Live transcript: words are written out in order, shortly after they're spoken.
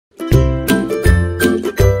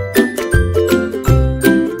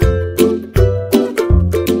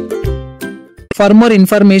For more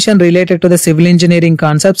information related to the civil engineering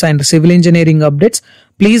concepts and civil engineering updates,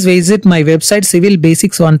 please visit my website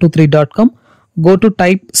civilbasics123.com. Go to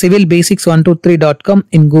type civilbasics123.com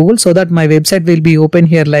in Google so that my website will be open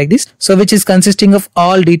here like this. So which is consisting of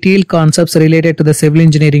all detailed concepts related to the civil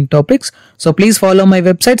engineering topics. So please follow my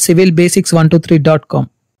website civilbasics123.com.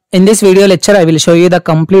 In this video lecture, I will show you the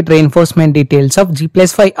complete reinforcement details of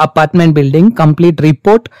G+5 apartment building complete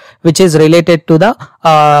report, which is related to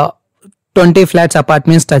the 20 flats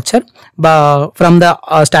apartment structure from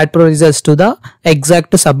the start procedures to the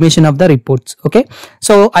exact submission of the reports. Okay,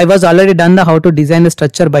 so I was already done the how to design the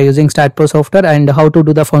structure by using StartPro software and how to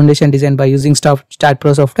do the foundation design by using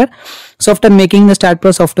StartPro software. So after making the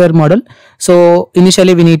StartPro software model, so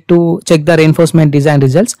initially we need to check the reinforcement design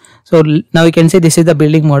results. So now you can see this is the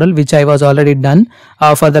building model which I was already done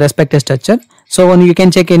for the respective structure. So when you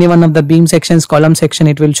can check any one of the beam sections, column section,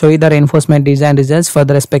 it will show you the reinforcement design results for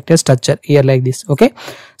the respective structure here like this. Okay,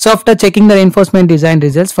 so after checking the reinforcement design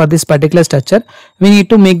results for this particular structure, we need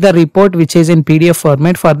to make the report which is in PDF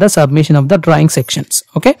format for the submission of the drawing sections.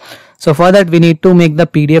 Okay, so for that we need to make the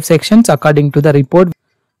PDF sections according to the report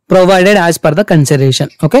provided as per the consideration.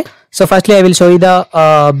 Okay, so firstly I will show you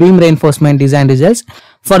the beam reinforcement design results.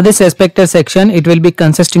 For this respective section, it will be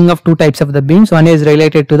consisting of two types of the beams. One is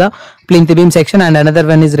related to the plinth beam section and another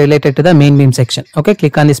one is related to the main beam section. Okay,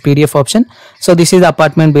 click on this PDF option. So this is the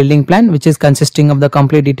apartment building plan which is consisting of the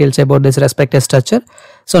complete details about this respective structure.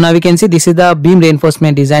 So now we can see this is the beam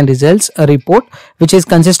reinforcement design results report which is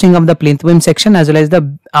consisting of the plinth beam section as well as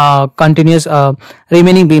the continuous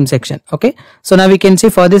remaining beam section. Okay, so now we can see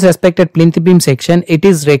for this respected plinth beam section, it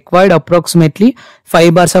is required approximately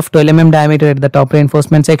 5 bars of 12 mm diameter at the top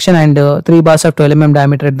reinforcement section and 3 bars of 12 mm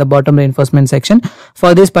diameter at the bottom reinforcement section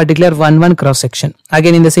for this particular 1-1 cross section.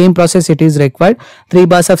 Again in the same process it is required 3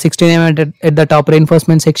 bars of 16 mm at the top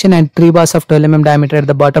reinforcement section and 3 bars of 12 mm diameter at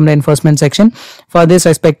the bottom reinforcement section for this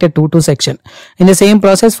respected 2-2 section. In the same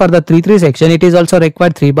process for the 3-3 section, it is also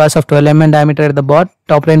required 3 bars of 12 mm diameter at the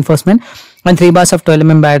top reinforcement and 3 bars of 12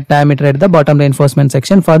 mm diameter at the bottom reinforcement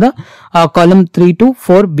section for the column 3 to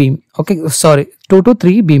 4 beam. Okay, sorry, 2 to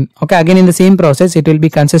 3 beam. Okay, again in the same process it will be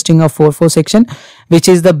consisting of 4-4 section which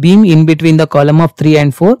is the beam in between the column of 3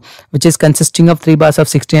 and 4 which is consisting of 3 bars of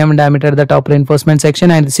 16 mm diameter at the top reinforcement section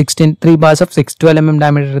and 3 bars of 12 mm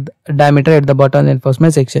diameter at the bottom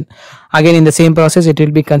reinforcement section. Again in the same process it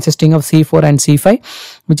will be consisting of C4 and C5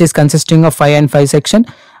 which is consisting of 5 and 5 section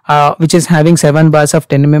which is having 7 bars of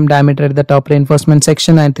 10 mm diameter at the top reinforcement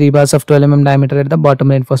section and 3 bars of 12 mm diameter at the bottom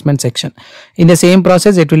reinforcement section. In the same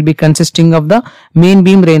process it will be consisting of the main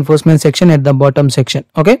beam reinforcement section at the bottom section.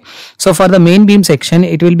 Okay, so for the main beam section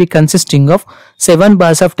it will be consisting of 7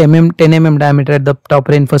 bars of 10 mm diameter at the top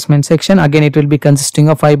reinforcement section. Again it will be consisting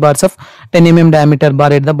of 5 bars of 10 mm diameter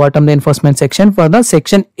bar at the bottom reinforcement section for the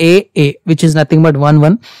section AA which is nothing but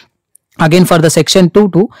 1-1. Again for the section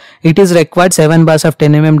 2-2, it is required 7 bars of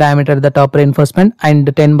 10 mm diameter at the top reinforcement and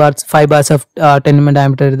 5 bars of 10 mm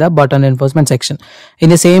diameter at the bottom reinforcement section. In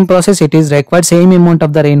the same process it is required same amount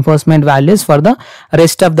of the reinforcement values for the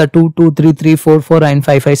rest of the 2-2, 3-3, 4-4 and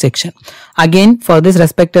 5-5 section. Again for this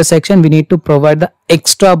respective section we need to provide the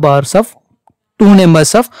extra bars of 2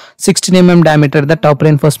 numbers of 16 mm diameter at the top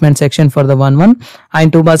reinforcement section for the 1-1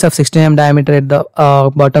 and 2 bars of 16 mm diameter at the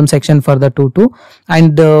bottom section for the 2-2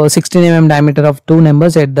 and 16 mm diameter of 2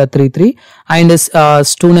 numbers at the 3-3 and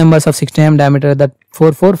 2 numbers of 16 mm diameter at the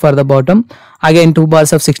 4-4 for the bottom. Again 2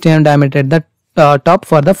 bars of 16 mm diameter at the top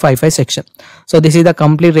for the 5-5 section. So this is the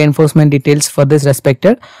complete reinforcement details for this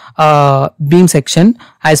respected beam section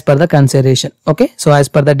as per the consideration. Okay, so as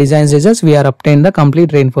per the design results we are obtained the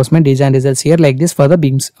complete reinforcement design results here like this for the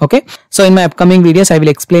beams. Okay, so in my upcoming videos I will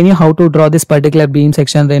explain you how to draw this particular beam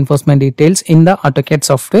section reinforcement details in the AutoCAD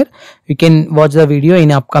software. You can watch the video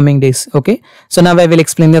in upcoming days. Okay, so now I will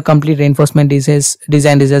explain the complete reinforcement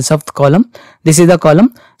design results of the column. This is the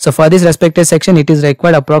column. So for this respective section it is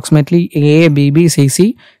required approximately A, B, B, C,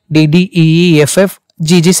 C, D, D, E, E, F, F,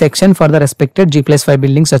 G, G section for the respected G+5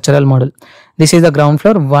 building structural model. This is the ground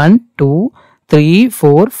floor 1, 2, 3,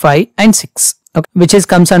 4, 5 and 6. Okay, which is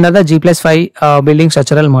comes under the G+5 building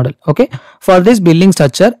structural model. Okay, for this building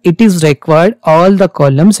structure it is required all the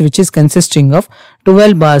columns which is consisting of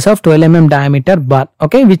 12 bars of 12 mm diameter bar.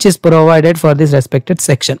 Okay, which is provided for this respected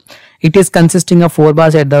section. It is consisting of 4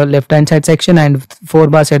 bars at the left hand side section and 4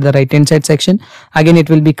 bars at the right hand side section. Again, it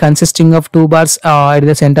will be consisting of 2 bars at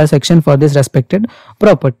the center section for this respected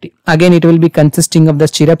property. Again, it will be consisting of the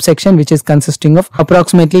stirrup section, which is consisting of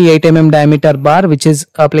approximately 8 mm diameter bar, which is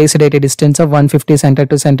placed at a distance of 150 center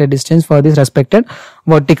to center distance for this respected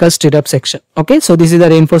vertical stirrup section. Okay, so this is the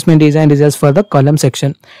reinforcement design results for the column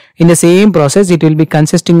section. In the same process, it will be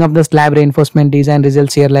consisting of the slab reinforcement design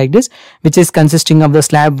results here like this, which is consisting of the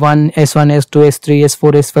slab 1, S1, S2, S3,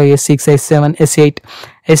 S4, S5, S6, S7, S8,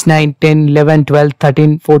 S9, 10, 11, 12,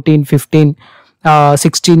 13, 14, 15,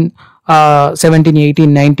 16, 17,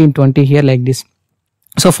 18, 19, 20 here like this.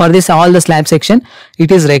 So for this all the slab section,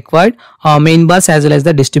 it is required main bars as well as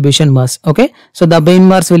the distribution bars. Okay, so the main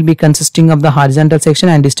bars will be consisting of the horizontal section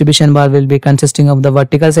and distribution bar will be consisting of the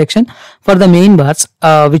vertical section. For the main bars,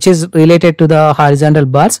 which is related to the horizontal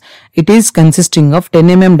bars, it is consisting of 10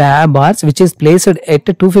 mm dia bars, which is placed at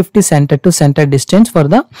 250 center to center distance for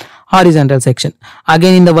the horizontal section.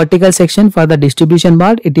 Again, in the vertical section for the distribution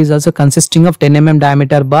bar, it is also consisting of 10 mm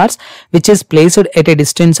diameter bars, which is placed at a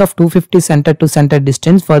distance of 250 center to center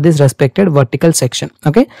distance for this respected vertical section.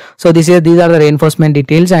 Okay, so these are the reinforcement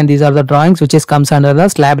details and these are the drawings which is comes under the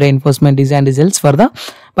slab reinforcement design results for the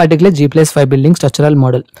particular G+5 building structural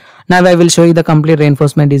model. Now I will show you the complete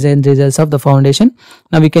reinforcement design results of the foundation.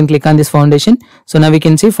 Now we can click on this foundation. So now we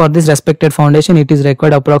can see for this respected foundation, it is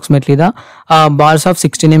required approximately the bars of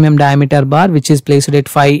 16 mm diameter bar, which is placed at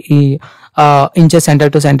 5 inches center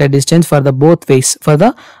to center distance for the both ways for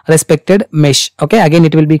the respected mesh. Okay, again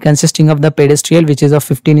it will be consisting of the pedestal, which is of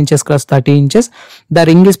 15 inches cross 30 inches. The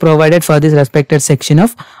ring is provided for this respected section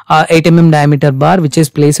of 8 mm diameter bar, which is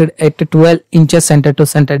placed at 12 inches center to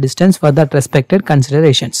center distance for that respected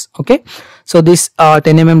considerations. Okay, so this 10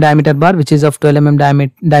 mm diameter bar, which is of 12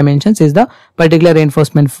 mm dimensions, is the particular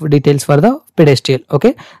reinforcement details for the pedestal.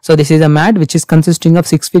 Okay, so this is a mat which is consisting of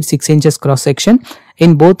 6 feet 6 inches cross section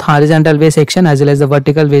in both horizontal way section as well as the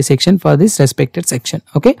vertical way section for this respected section.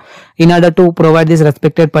 Okay, in order to provide this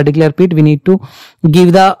respected particular pit, we need to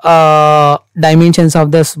give the dimensions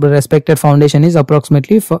of this respected foundation is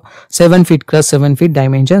approximately for 7 feet cross 7 feet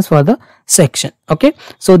dimensions for the section. Okay,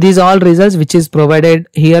 so these all results which is provided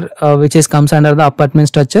here, which is comes under the apartment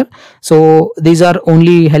structure. So these are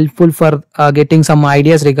only helpful for getting some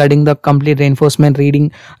ideas regarding the complete reinforcement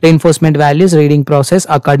values reading process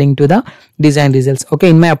according to the design results. Okay,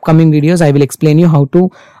 in my upcoming videos I will explain you how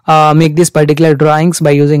to make this particular drawings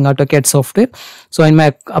by using AutoCAD software. So in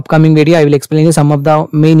my upcoming video I will explain you some of the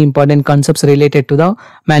main important concepts related to the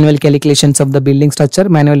manual calculations of the building structure,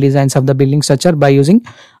 manual designs of the building structure by using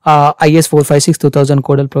IS 456-2000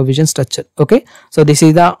 codal provision structure. Okay, so this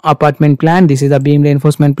is the apartment plan, this is the beam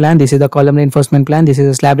reinforcement plan, this is the column reinforcement plan, this is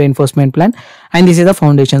the slab reinforcement plan, and this is the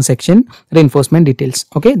foundation section reinforcement details.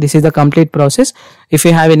 Okay, this is the complete process. If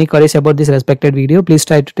you have any queries about this respected video, please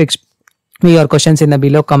try to text me your questions in the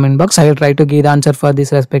below comment box. I will try to give the answer for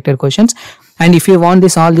these respected questions. And if you want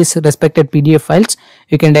all these respected PDF files,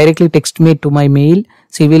 you can directly text me to my mail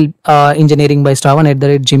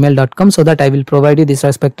civilengineeringbystravan@gmail.com, so that I will provide you this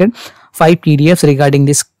respected 5 PDFs regarding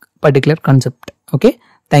this particular concept. Okay,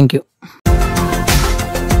 thank you.